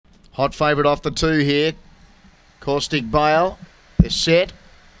Hot favourite off the 2 here. Caustic Bale. They're set.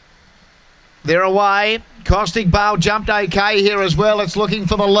 They're away. Caustic Bale jumped okay here as well. It's looking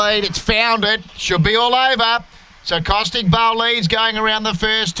for the lead. It's found it. Should be all over. So Caustic Bale leads going around the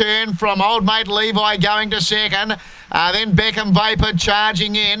first turn from Old Mate Levi going to second. Then Beckham Vapor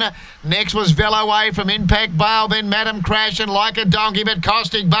charging in. Next was Velaway from Impact Bale. Then Madam Crash and Like a Donkey. But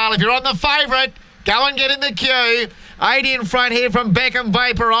Caustic Bale, if you're on the favourite, go and get in the queue. 8 in front here from Beckham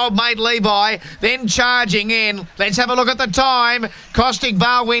Vapor, Old Mate Levi. Then charging in. Let's have a look at the time. Caustic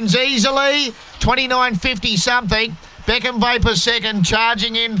Bale wins easily. 29.50 something. Beckham Vapor second,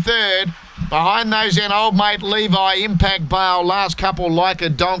 charging in third. Behind those then Old Mate Levi, Impact Bale, last couple Like a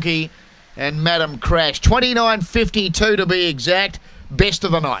Donkey and Madam Crash. 29.52 to be exact. Best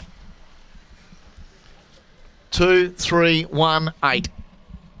of the night. 2, 3, 1, 8.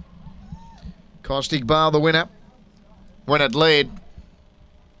 Caustic Bale the winner. When it led,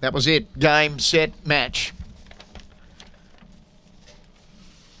 that was it. Game, set, match.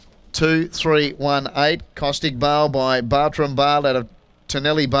 2, 3, 1, 8. Caustic Bale by Bartram Bale out of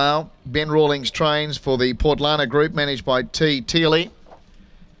Tonelli Bale. Ben Rawlings trains for the Portlana Group, managed by T. Teely.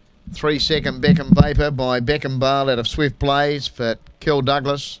 3 second Beckham Vapor by Beckham Bale out of Swift Blaze for Kel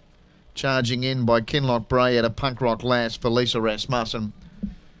Douglas. Charging in by Kinloch Bray out of Punk Rock Lass for Lisa Rasmussen.